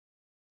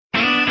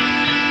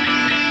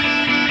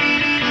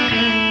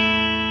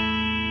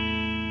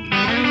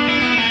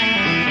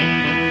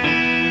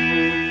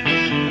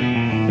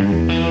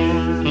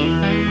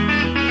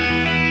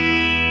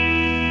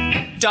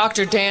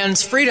Dr.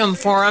 Dan's Freedom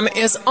Forum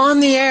is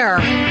on the air.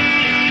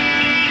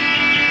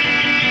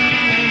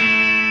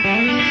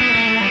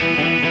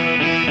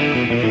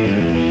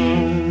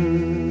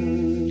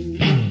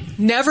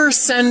 Never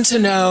send to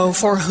know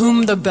for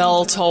whom the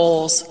bell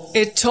tolls.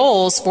 It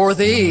tolls for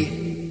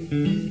thee.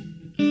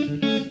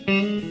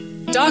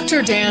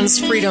 Dr. Dan's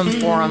Freedom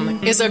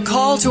Forum is a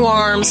call to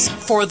arms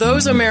for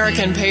those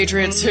American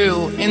patriots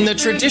who, in the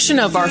tradition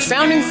of our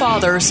founding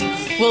fathers,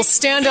 will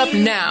stand up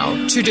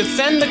now to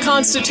defend the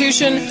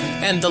Constitution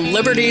and the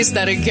liberties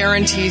that it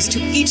guarantees to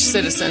each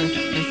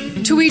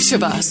citizen, to each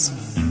of us.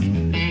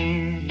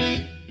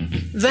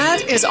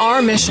 That is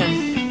our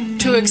mission,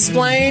 to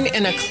explain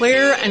in a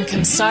clear and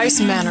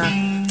concise manner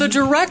the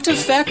direct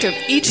effect of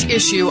each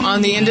issue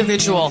on the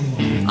individual,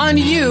 on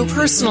you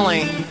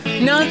personally,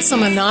 not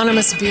some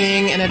anonymous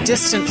being in a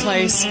distant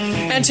place,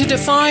 and to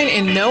define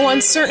in no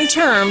uncertain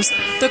terms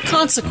the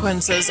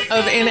consequences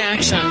of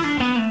inaction.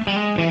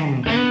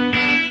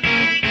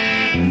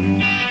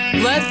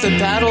 Let the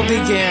battle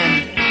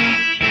begin.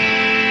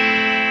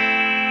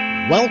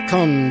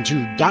 Welcome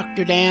to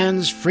Dr.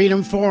 Dan's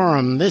Freedom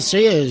Forum. This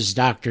is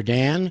Dr.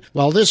 Dan.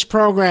 Well, this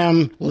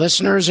program,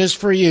 listeners, is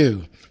for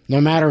you. No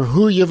matter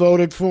who you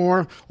voted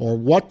for or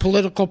what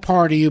political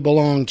party you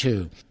belong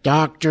to.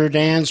 Dr.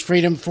 Dan's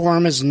Freedom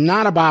Forum is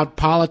not about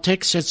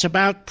politics, it's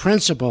about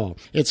principle.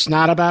 It's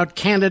not about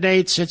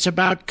candidates, it's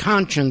about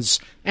conscience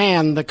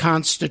and the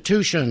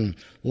Constitution.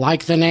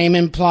 Like the name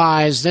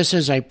implies, this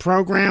is a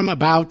program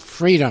about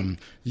freedom.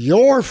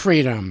 Your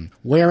freedom,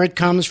 where it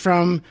comes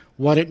from,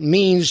 what it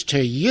means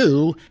to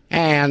you,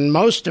 and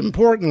most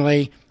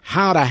importantly,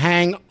 how to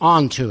hang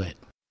on to it.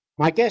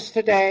 My guest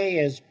today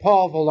is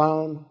Paul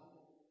Vallone.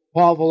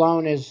 Paul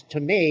Vallone is,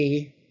 to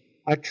me,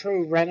 a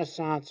true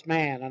Renaissance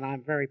man, and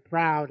I'm very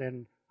proud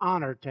and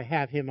honored to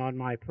have him on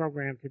my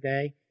program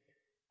today.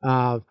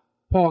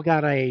 Paul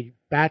got a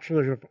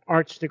Bachelor of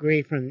Arts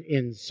degree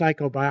in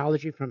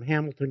psychobiology from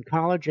Hamilton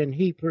College, and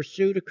he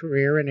pursued a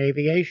career in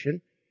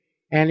aviation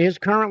and is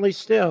currently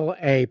still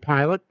a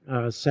pilot,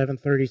 a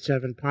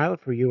 737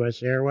 pilot for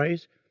U.S.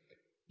 Airways.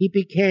 He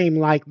became,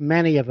 like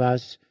many of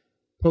us,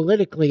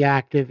 politically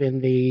active in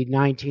the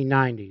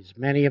 1990s.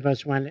 Many of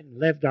us went and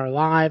lived our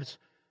lives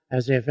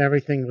as if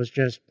everything was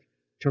just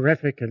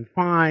terrific and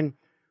fine.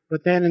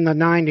 But then in the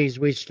 90s,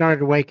 we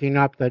started waking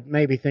up that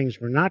maybe things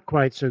were not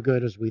quite so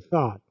good as we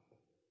thought.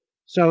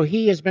 So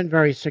he has been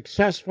very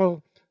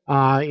successful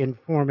in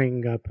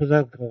forming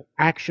political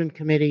action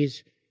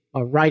committees,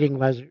 writing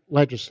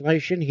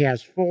legislation. He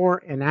has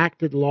 4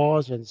 enacted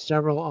laws and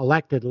several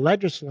elected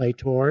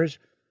legislators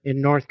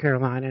in North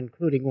Carolina,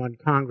 including 1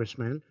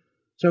 congressman.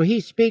 So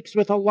he speaks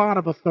with a lot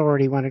of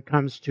authority when it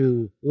comes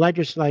to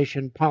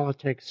legislation,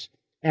 politics,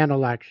 and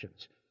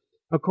elections.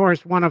 Of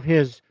course, one of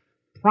his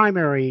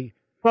primary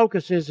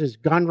focuses is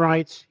gun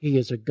rights. He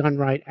is a gun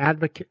right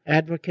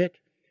advocate.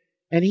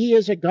 And he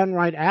is a gun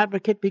right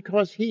advocate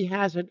because he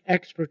has an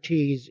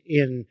expertise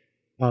in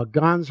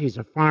guns. He's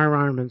a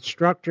firearm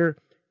instructor.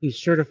 He's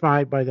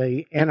certified by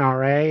the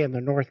NRA and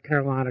the North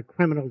Carolina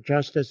Criminal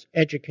Justice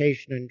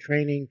Education and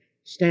Training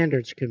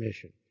Standards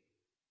Commission.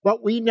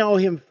 What we know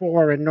him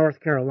for in North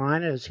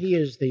Carolina is he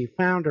is the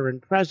founder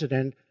and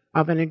president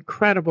of an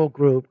incredible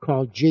group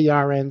called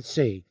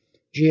GRNC.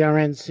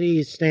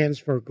 GRNC stands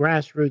for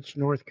Grassroots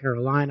North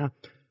Carolina.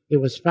 It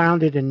was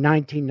founded in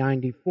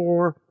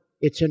 1994.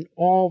 It's an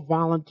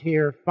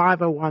all-volunteer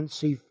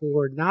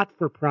 501c4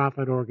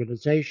 not-for-profit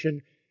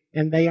organization,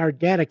 and they are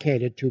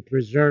dedicated to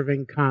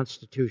preserving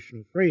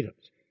constitutional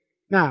freedoms.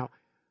 Now,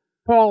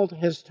 Paul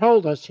has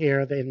told us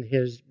here in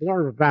his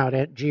blurb about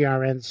it,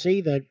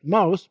 GRNC, that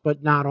most,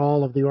 but not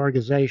all, of the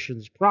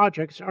organization's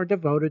projects are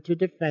devoted to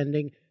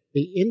defending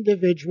the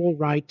individual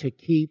right to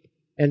keep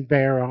and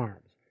bear arms.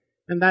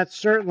 And that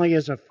certainly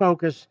is a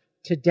focus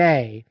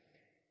today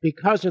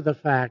because of the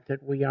fact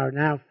that we are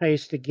now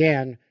faced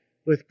again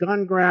with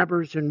gun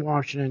grabbers in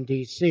Washington,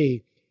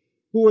 D.C.,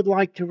 who would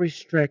like to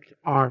restrict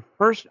our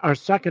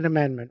Second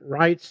Amendment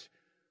rights,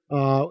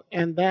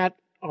 and that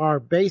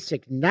our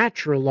basic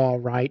natural law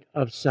right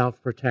of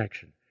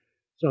self-protection.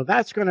 So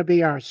that's going to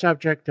be our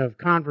subject of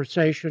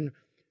conversation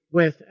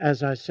with,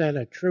 as I said,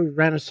 a true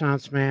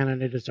Renaissance man,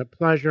 and it is a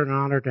pleasure and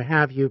honor to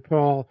have you,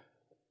 Paul,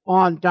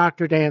 on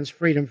Dr. Dan's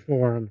Freedom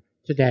Forum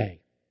today.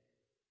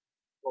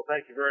 Well,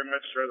 thank you very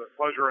much, sir. The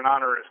pleasure and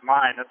honor is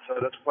mine.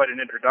 That's quite an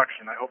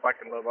introduction. I hope I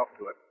can live up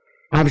to it.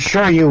 I'm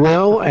sure you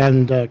will,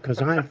 and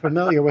because I'm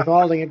familiar with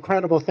all the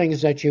incredible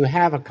things that you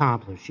have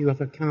accomplished. You have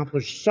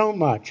accomplished so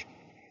much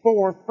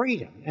for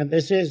freedom, and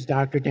this is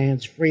Dr.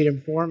 Dan's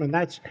Freedom Forum, and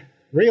that's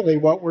really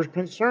what we're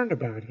concerned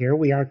about here.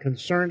 We are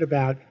concerned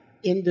about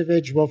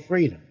individual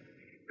freedom.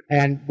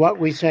 And what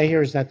we say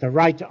here is that the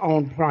right to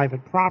own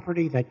private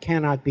property that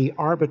cannot be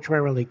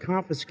arbitrarily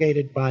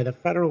confiscated by the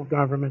federal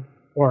government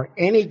or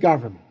any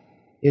government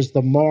is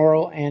the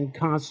moral and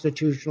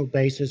constitutional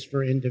basis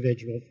for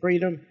individual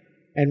freedom.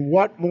 And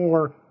what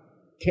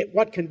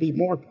can be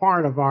more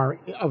part of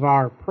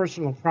our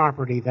personal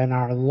property than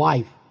our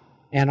life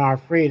and our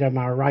freedom,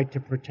 our right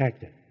to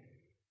protect it?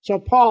 So,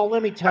 Paul,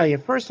 let me tell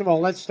you, first of all,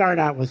 let's start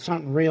out with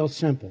something real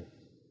simple.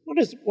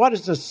 What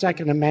does the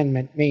Second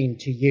Amendment mean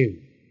to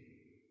you?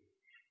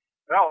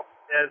 Well,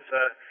 as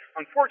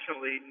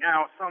unfortunately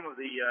now some of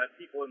the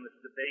people in this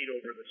debate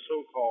over the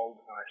so-called,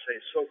 I say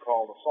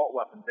so-called, assault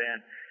weapon ban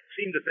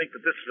seem to think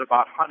that this is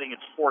about hunting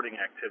and sporting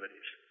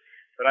activities.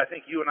 But I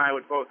think you and I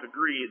would both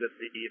agree that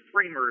the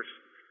framers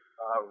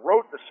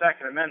wrote the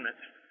Second Amendment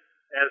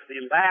as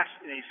the last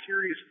in a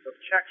series of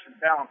checks and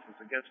balances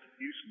against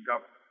abuse of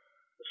government.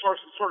 The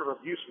sort of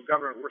abuse of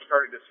government we're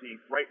starting to see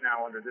right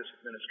now under this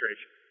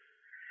administration.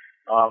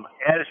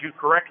 As you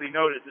correctly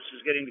noted, this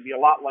is getting to be a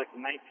lot like the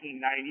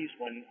 1990s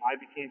when I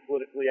became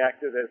politically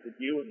active, as did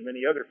you and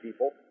many other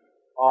people,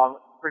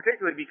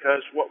 particularly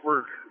because what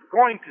we're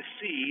going to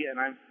see, and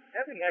I'm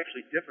having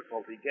actually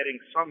difficulty getting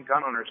some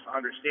gun owners to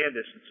understand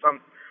this and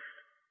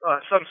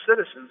some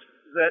citizens,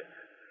 that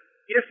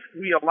if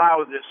we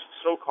allow this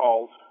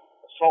so-called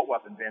assault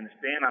weapon ban, this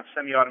ban on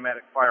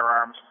semi-automatic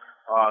firearms,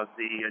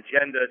 the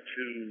agenda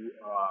to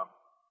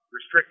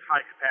restrict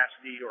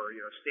high-capacity or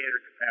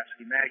standard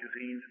capacity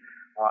magazines,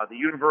 the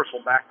universal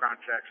background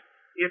checks.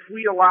 If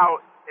we allow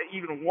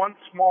even one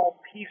small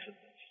piece of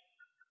this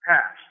to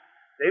pass,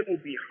 they will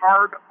be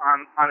hard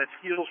on its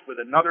heels with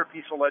another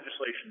piece of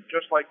legislation,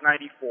 just like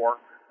 94,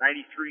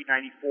 93,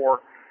 94,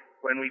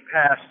 when they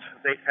passed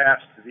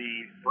the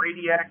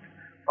Brady Act,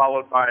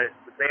 followed by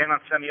the ban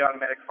on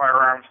semi-automatic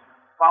firearms,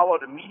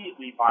 followed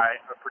immediately by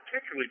a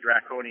particularly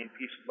draconian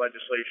piece of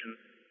legislation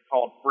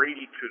called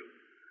Brady 2.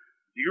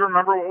 Do you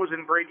remember what was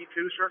in Brady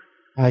 2, sir?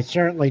 I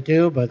certainly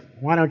do, but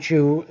why don't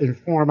you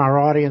inform our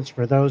audience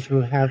for those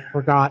who have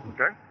forgotten?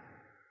 Okay.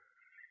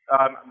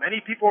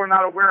 Many people are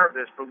not aware of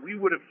this, but we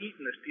would have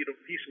eaten this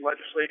piece of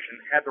legislation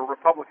had the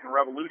Republican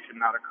Revolution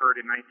not occurred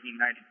in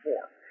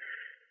 1994.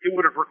 It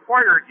would have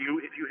required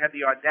you, if you had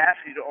the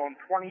audacity to own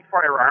 20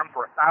 firearms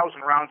for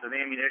 1,000 rounds of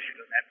ammunition,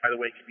 and that, by the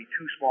way, could be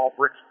 2 small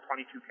bricks of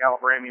 22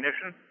 caliber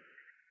ammunition,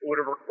 it would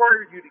have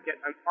required you to get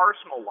an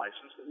arsenal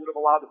license that would have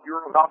allowed the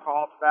Bureau of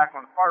Alcohol, Tobacco,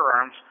 and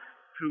Firearms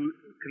to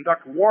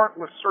conduct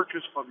warrantless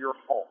searches of your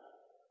home,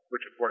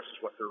 which, of course, is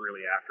what they're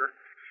really after.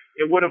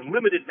 It would have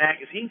limited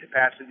magazine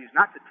capacities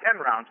not to 10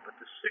 rounds, but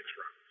to 6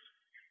 rounds.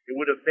 It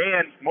would have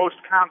banned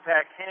most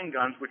compact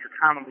handguns, which are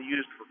commonly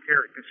used for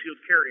concealed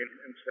carry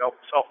and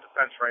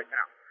self-defense right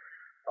now.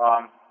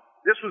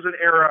 This was an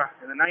era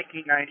in the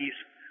 1990s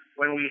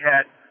when we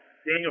had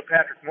Daniel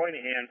Patrick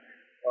Moynihan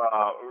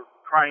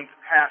trying to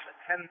pass a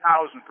 10,000%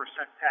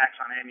 tax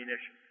on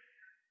ammunition.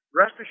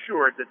 Rest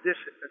assured that this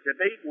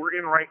debate we're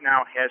in right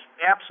now has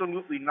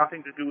absolutely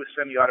nothing to do with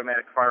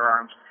semi-automatic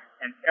firearms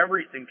and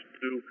everything to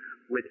do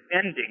with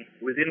ending,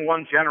 within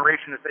one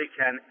generation if they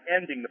can,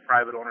 ending the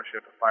private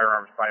ownership of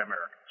firearms by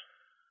Americans.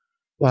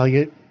 Well,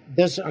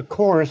 this, of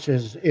course,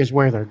 is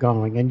where they're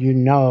going, and you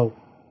know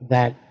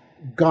that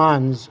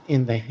guns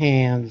in the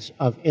hands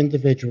of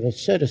individual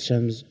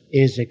citizens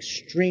is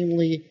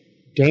extremely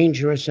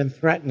dangerous and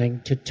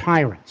threatening to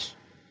tyrants,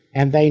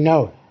 and they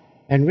know it.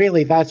 And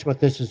really, that's what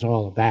this is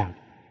all about.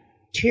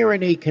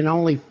 Tyranny can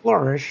only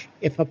flourish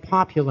if a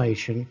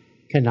population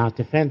cannot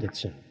defend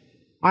itself.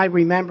 I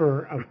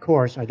remember, of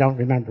course, I don't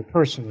remember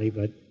personally,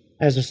 but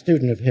as a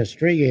student of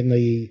history, in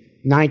the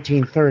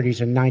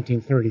 1930s and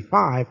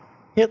 1935,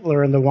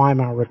 Hitler in the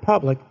Weimar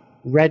Republic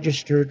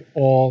registered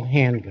all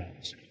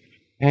handguns.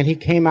 And he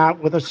came out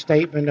with a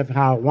statement of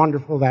how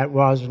wonderful that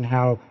was and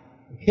how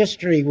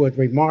history would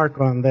remark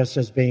on this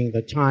as being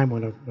the time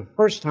when the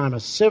first time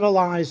a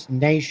civilized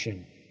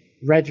nation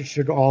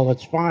registered all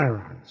its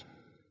firearms.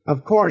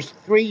 Of course,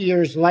 3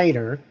 years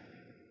later,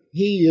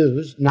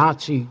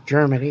 Nazi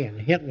Germany and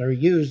Hitler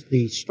used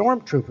the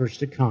stormtroopers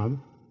to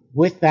come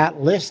with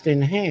that list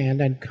in hand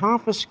and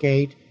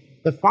confiscate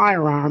the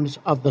firearms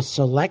of the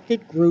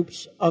selected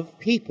groups of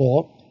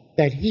people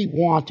that he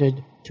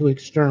wanted to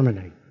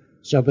exterminate.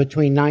 So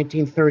between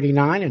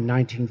 1939 and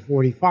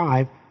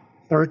 1945,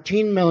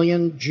 13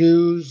 million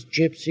Jews,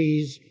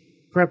 gypsies,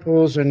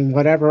 cripples, and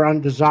whatever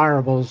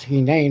undesirables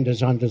he named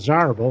as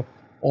undesirable,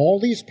 all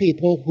these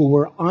people who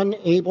were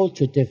unable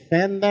to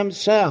defend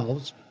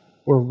themselves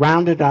were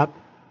rounded up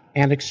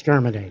and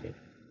exterminated.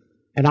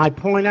 And I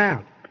point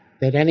out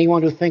that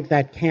anyone who thinks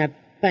that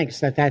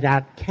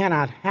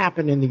cannot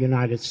happen in the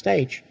United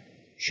States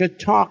should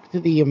talk to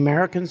the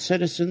American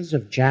citizens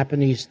of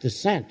Japanese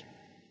descent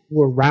who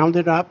were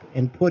rounded up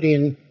and put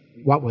in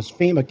what was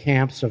FEMA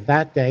camps of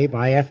that day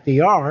by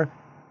FDR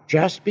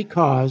just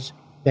because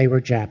they were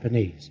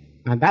Japanese.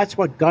 And that's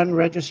what gun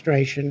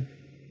registration,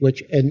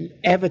 which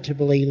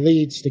inevitably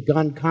leads to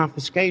gun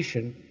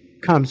confiscation,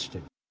 comes to.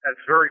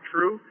 That's very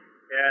true.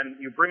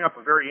 And you bring up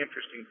a very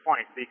interesting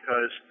point,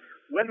 because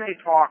when they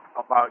talk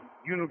about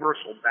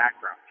universal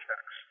background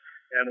checks,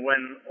 and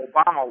when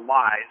Obama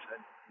lies,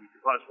 and he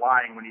was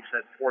lying when he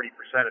said 40%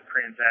 of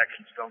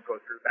transactions don't go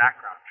through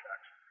background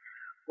checks,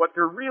 what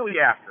they're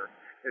really after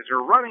is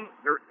they're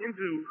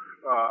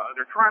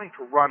trying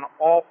to run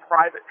all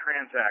private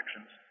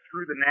transactions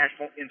through the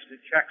National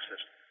Instant Check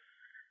System.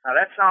 Now,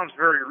 that sounds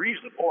very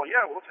reasonable.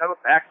 Yeah, well, let's have a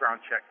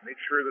background check to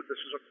make sure that this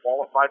is a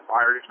qualified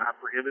fire, it's not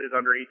prohibited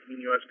under 18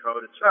 U.S.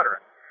 Code, et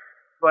cetera.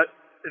 But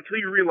until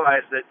you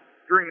realize that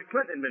during the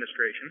Clinton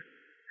administration,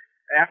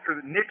 after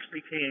the NICS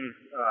became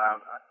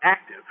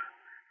active,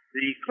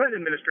 the Clinton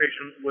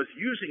administration was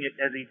using it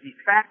as a de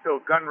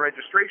facto gun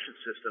registration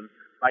system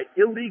by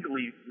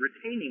illegally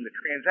retaining the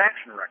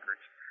transaction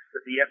records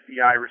that the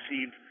FBI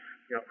received,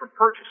 from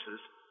purchases,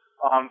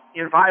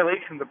 in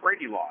violation of the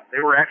Brady Law.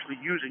 They were actually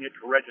using it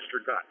to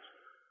register guns.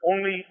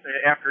 Only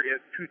after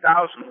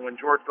 2000, when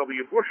George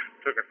W. Bush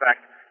took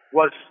effect,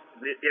 was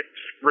it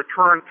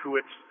returned to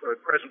its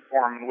present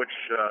form in which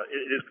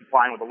it is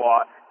complying with the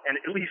law, and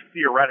at least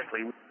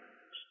theoretically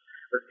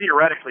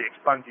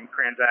expunging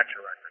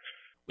transaction records.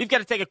 We've got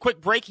to take a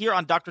quick break here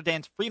on Dr.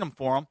 Dan's Freedom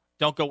Forum.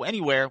 Don't go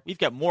anywhere. We've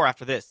got more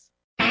after this.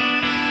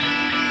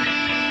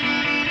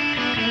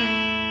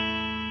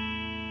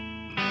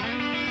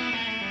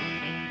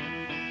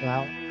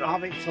 Well,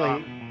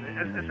 obviously...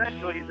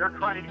 essentially, they're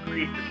trying to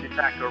create this de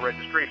facto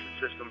registration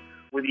system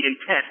with the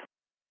intent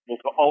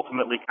to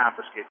ultimately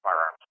confiscate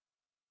firearms.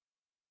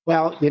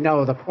 Well,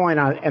 the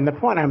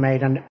point I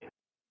made, and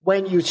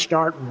when you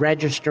start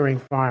registering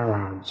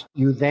firearms,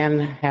 you then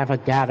have a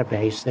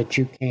database that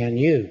you can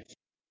use.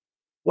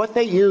 What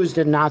they used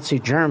in Nazi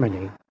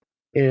Germany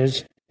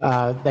is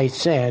they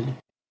said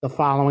the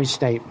following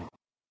statement: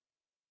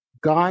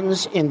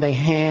 guns in the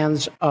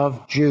hands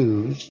of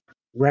Jews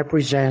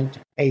represent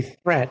a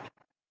threat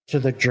to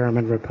the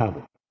German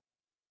Republic.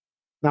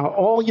 Now,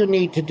 all you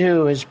need to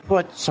do is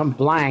put some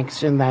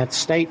blanks in that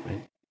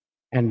statement,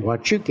 and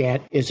what you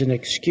get is an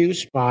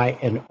excuse by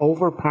an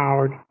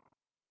overpowered,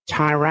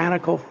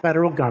 tyrannical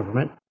federal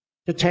government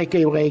to take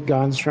away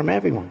guns from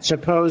everyone.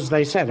 Suppose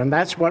they said, and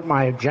that's what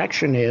my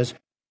objection is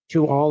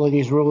to all of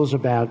these rules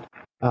about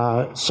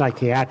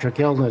psychiatric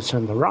illness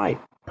and the right.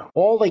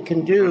 All they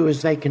can do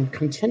is they can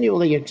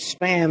continually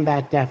expand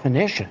that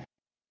definition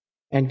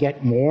and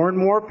get more and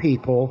more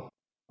people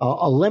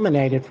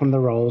eliminated from the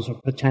roles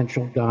of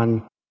potential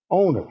gun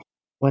owners.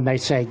 When they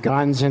say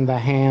guns in the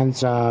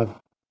hands of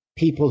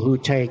people who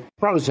take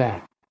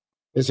Prozac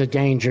is a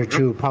danger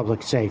to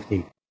public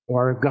safety,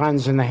 or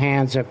guns in the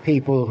hands of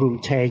people who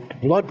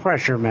take blood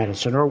pressure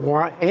medicine,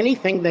 or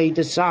anything they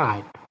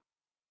decide,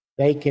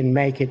 they can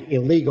make it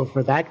illegal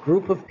for that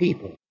group of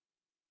people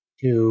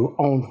to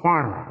own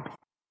firearms.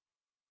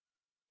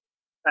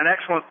 An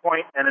excellent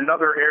point, and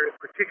another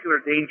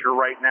particular danger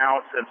right now,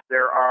 since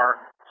there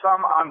are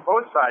some on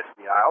both sides of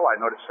the aisle. I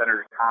noticed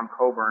Senator Tom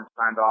Coburn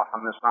signed off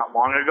on this not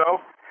long ago,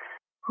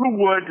 who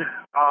would,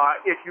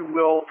 if you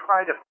will,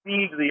 try to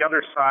feed the other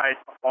side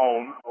a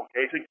bone,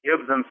 to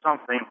give them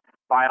something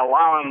by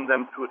allowing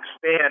them to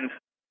expand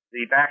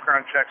the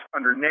background checks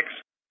under NICS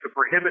to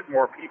prohibit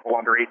more people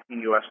under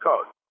 18 U.S.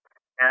 Code.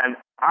 And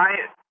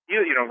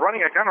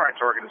running a gun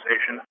rights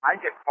organization,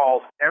 I get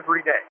calls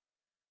every day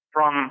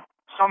from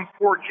some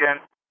poor gent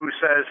who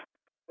says,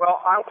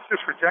 well, I was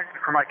just rejected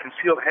for my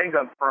concealed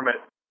handgun permit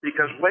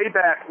because way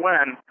back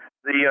when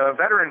the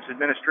Veterans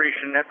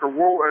Administration after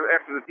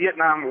the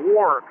Vietnam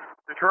War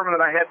determined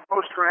that I had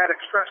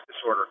post-traumatic stress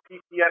disorder,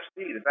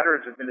 PTSD. The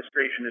Veterans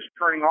Administration is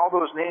turning all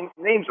those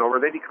names over.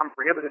 They become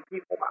prohibited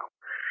people now.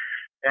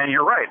 And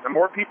you're right. The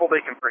more people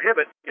they can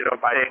prohibit,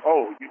 by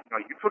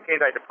you took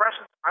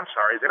antidepressants. I'm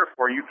sorry.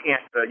 Therefore, you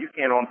can't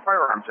own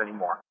firearms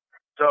anymore.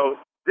 So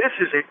this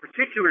is a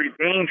particularly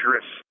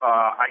dangerous,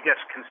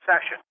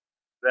 concession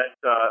that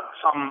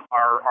some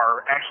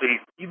are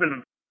actually,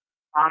 even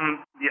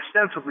on the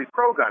ostensibly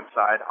pro-gun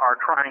side, are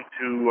trying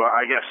to,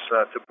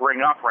 to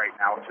bring up right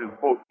now to,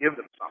 quote, give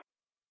them something.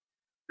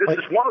 This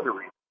is one of the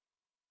reasons.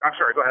 I'm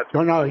sorry, go ahead.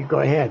 No, you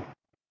go ahead.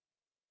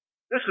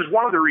 This is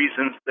one of the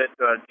reasons that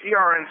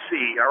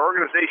GRNC, our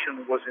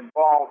organization, was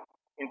involved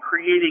in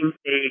creating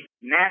a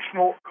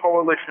national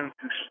coalition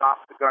to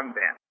stop the gun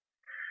ban.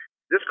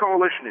 This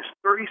coalition is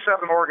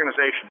 37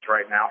 organizations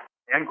right now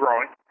and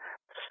growing,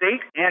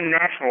 state and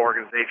national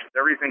organizations,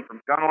 everything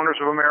from Gun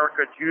Owners of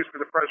America, Jews for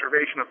the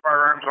Preservation of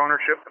Firearms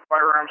Ownership, the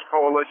Firearms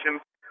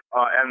Coalition,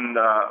 and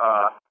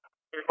a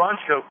bunch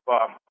of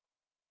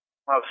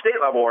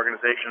state-level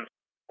organizations,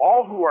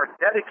 all who are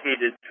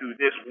dedicated to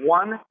this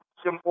one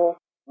simple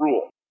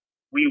rule.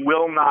 We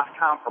will not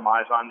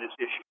compromise on this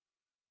issue.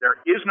 There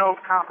is no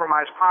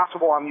compromise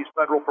possible on these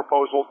federal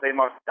proposals. They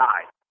must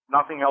die.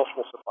 Nothing else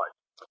will suffice.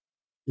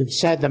 You've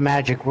said the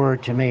magic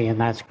word to me, and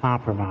that's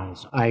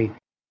compromise.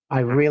 I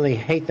really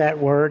hate that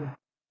word.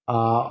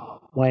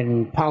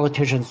 When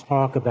politicians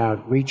talk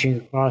about reaching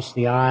across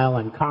the aisle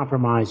and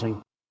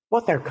compromising,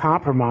 what they're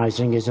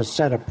compromising is a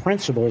set of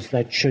principles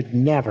that should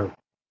never,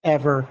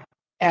 ever,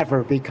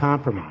 ever be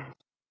compromised.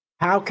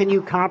 How can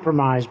you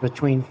compromise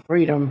between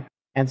freedom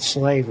and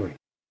slavery?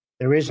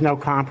 There is no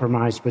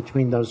compromise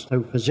between those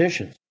two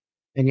positions.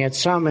 And yet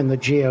some in the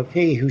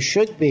GOP, who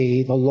should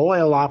be the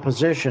loyal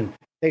opposition,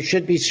 they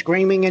should be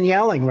screaming and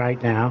yelling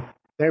right now.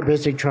 They're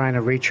busy trying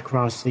to reach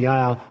across the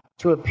aisle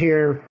to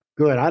appear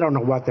good. I don't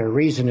know what their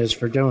reason is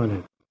for doing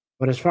it.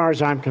 But as far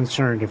as I'm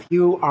concerned, if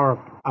you are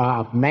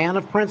a man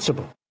of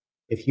principle,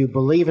 if you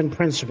believe in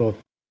principle,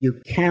 You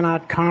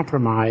cannot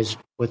compromise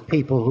with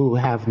people who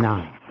have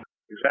not.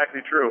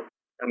 Exactly true.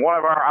 And one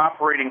of our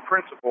operating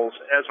principles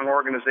as an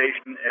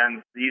organization,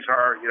 and these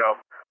are,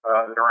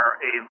 there are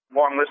a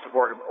long list of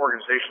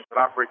organizations that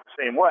operate the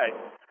same way.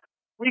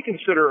 We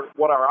consider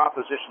what our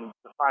opposition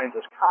defines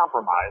as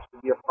compromise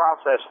to be a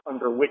process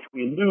under which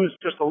we lose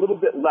just a little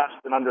bit less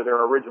than under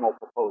their original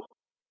proposal.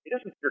 It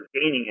isn't they're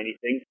gaining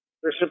anything.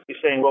 They're simply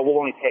saying, well, we'll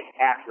only take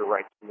half your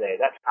rights today.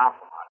 That's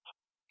compromise.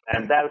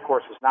 And that, of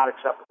course, is not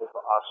acceptable to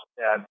us.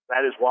 And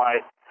that is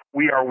why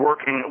we are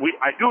working.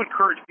 I do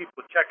encourage people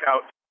to check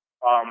out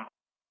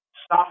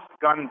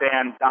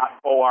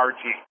stopthegunban.org.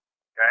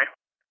 Okay?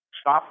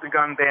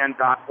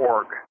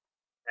 Stopthegunban.org.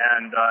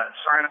 And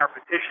sign our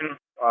petition.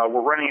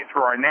 We're running it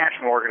through our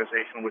national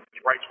organization, which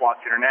is Rights Watch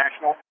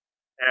International.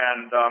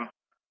 And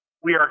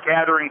we are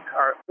gathering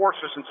our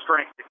forces and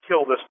strength to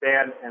kill this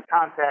ban and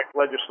contact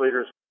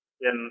legislators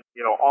in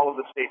all of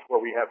the states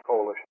where we have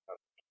coalition.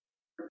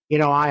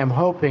 I am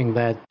hoping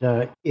that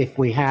if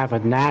we have a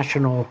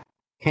national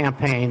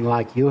campaign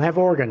like you have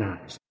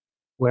organized,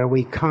 where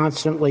we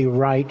constantly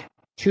write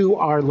to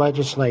our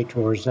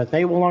legislators, that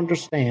they will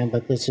understand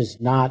that this is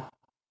not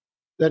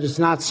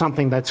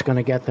something that's going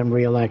to get them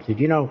reelected.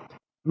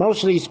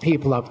 Most of these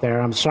people up there,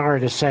 I'm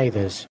sorry to say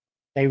this,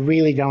 they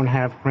really don't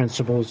have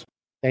principles.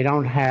 They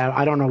don't have,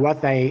 I don't know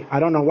what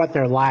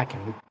they're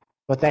lacking,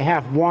 but they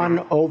have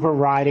one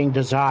overriding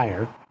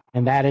desire,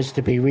 and that is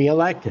to be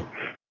reelected.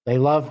 They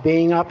love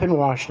being up in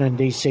Washington,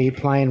 D.C.,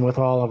 playing with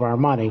all of our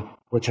money,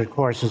 which, of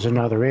course, is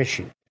another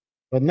issue.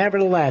 But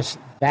nevertheless,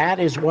 that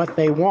is what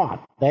they want.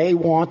 They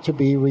want to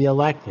be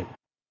reelected.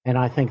 And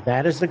I think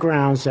that is the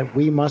grounds that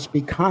we must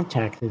be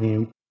contacting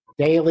them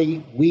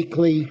daily,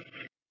 weekly,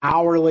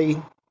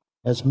 hourly,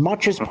 as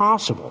much as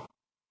possible,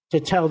 to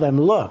tell them,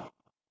 look,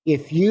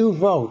 if you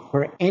vote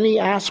for any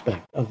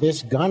aspect of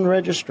this gun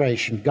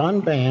registration,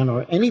 gun ban,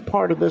 or any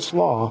part of this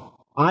law,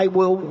 I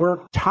will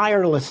work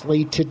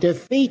tirelessly to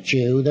defeat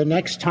you the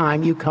next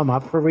time you come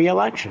up for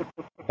re-election.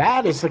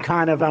 That is the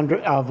kind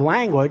of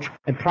language,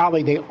 and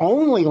probably the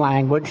only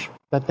language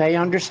that they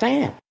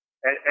understand.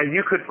 And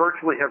you could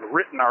virtually have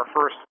written our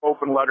first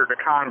open letter to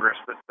Congress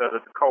that the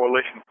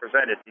coalition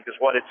presented, because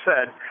what it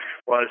said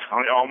was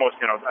almost,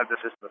 this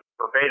is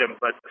verbatim,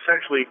 but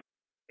essentially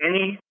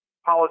any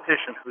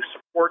politician who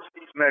supports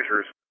these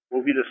measures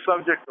will be the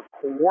subject of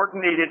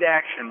coordinated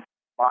action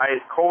by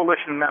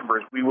coalition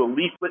members. We will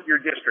leaflet your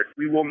district.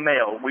 We will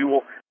mail. We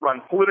will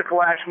run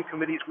political action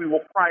committees. We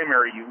will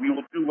primary you. We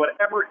will do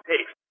whatever it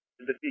takes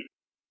to defeat.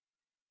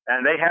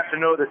 And they have to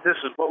know that this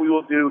is what we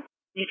will do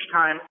each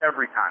time,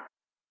 every time.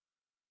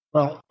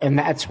 Well, and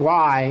that's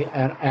why,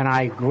 and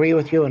I agree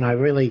with you, and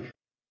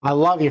I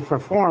love you for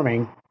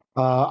forming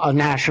a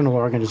national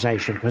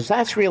organization, because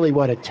that's really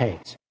what it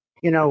takes.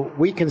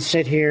 We can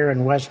sit here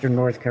in Western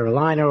North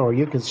Carolina, or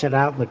you can sit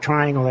out in the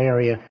Triangle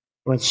area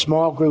with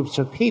small groups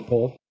of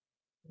people,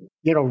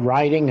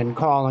 writing and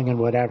calling and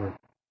whatever.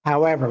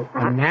 However,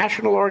 a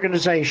national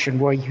organization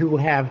where you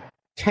have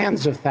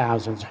tens of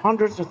thousands,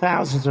 hundreds of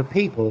thousands of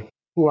people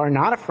who are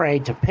not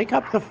afraid to pick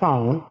up the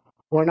phone,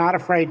 who are not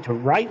afraid to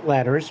write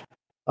letters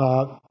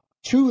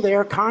to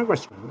their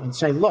congressman and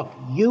say, look,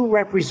 you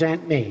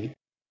represent me.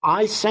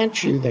 I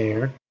sent you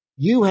there.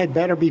 You had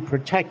better be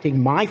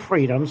protecting my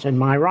freedoms and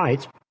my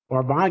rights,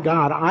 or by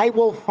God, I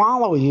will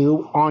follow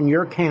you on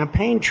your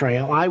campaign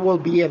trail. I will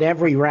be at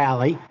every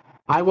rally.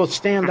 I will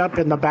stand up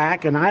in the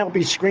back and I'll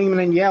be screaming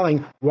and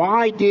yelling,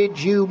 why did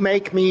you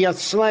make me a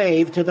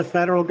slave to the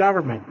federal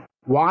government?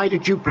 Why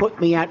did you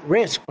put me at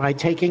risk by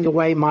taking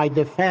away my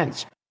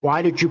defense?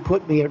 Why did you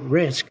put me at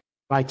risk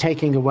by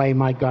taking away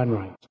my gun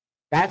rights?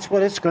 That's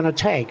what it's going to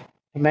take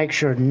to make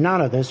sure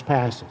none of this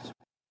passes.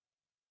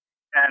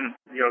 And,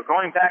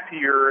 going back to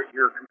your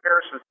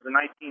comparisons to the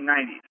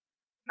 1990s,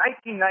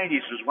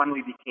 1990s is when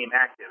we became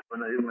active, when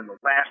the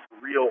last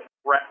real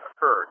threat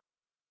occurred.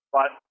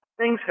 But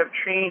things have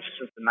changed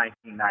since the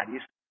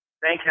 1990s.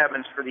 Thank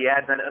heavens for the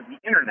advent of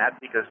the Internet,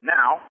 because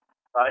now,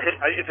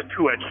 it's a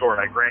two-edged sword,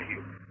 I grant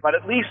you. But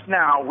at least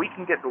now we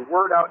can get the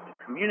word out and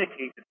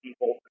communicate to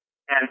people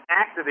and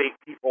activate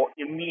people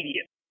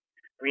immediately.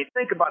 I mean,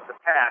 think about the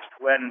past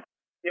when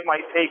it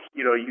might take,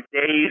 you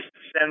days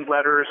to send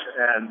letters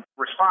and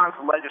respond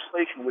to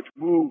legislation, which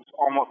moves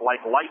almost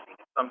like lightning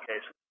in some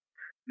cases.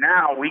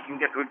 Now we can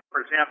get to,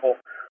 for example,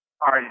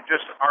 our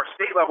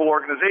state-level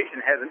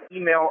organization has an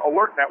email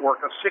alert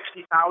network of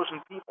 60,000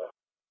 people.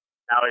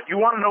 Now, if you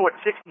want to know what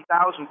 60,000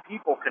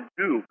 people can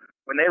do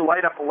when they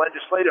light up a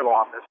legislative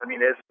office, I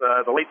mean, as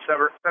the late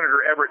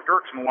Senator Everett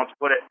Dirksen once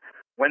put it,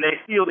 when they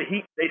feel the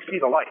heat, they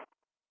see the light.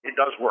 It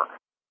does work.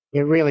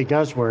 It really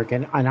does work.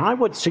 And I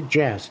would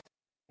suggest,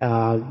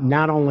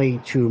 not only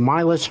to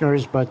my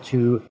listeners, but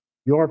to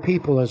your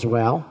people as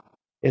well,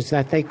 is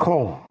that they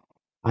call.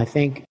 I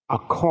think a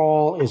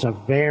call is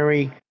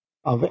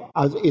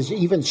is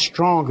even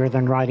stronger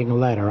than writing a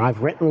letter.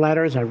 I've written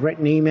letters, I've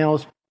written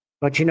emails,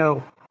 but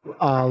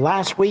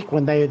last week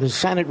when the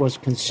Senate was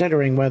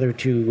considering whether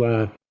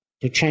to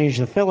change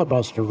the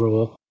filibuster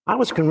rule, I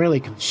was really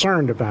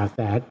concerned about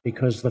that,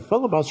 because the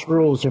filibuster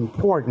rule is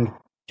important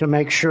to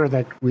make sure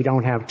that we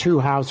don't have two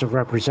House of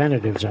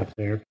Representatives up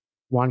there,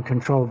 one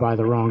controlled by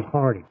the wrong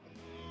party.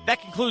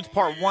 That concludes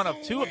part 1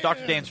 of 2 of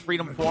Dr. Dan's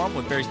Freedom Forum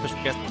with very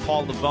special guest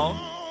Paul Levone.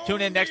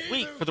 Tune in next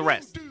week for the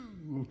rest.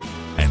 And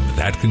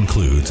that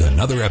concludes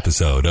another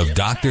episode of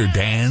Dr.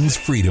 Dan's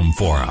Freedom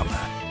Forum.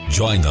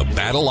 Join the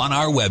battle on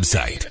our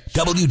website,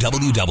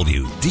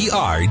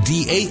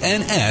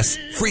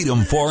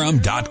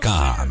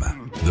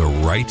 www.drdansfreedomforum.com. The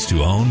right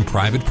to own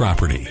private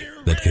property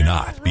that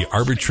cannot be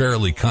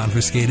arbitrarily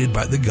confiscated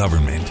by the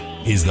government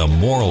is the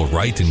moral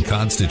right and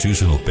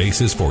constitutional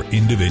basis for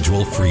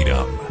individual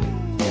freedom.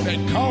 They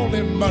call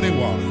them muddy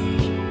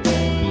waters.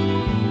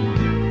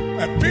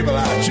 And people,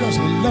 I just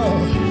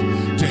love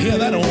to hear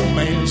that old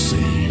man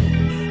sing.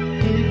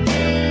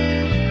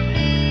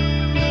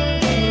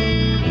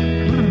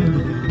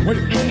 Wait.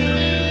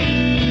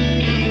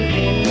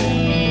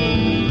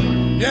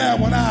 Yeah,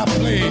 when I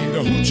play the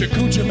Hoochie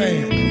Coochie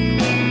Man,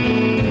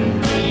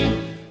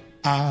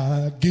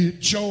 I get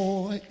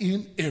joy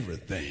in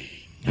everything.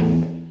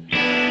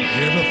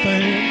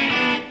 Everything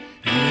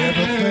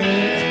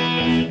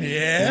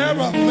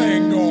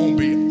gonna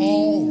be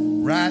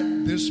all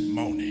right this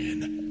morning.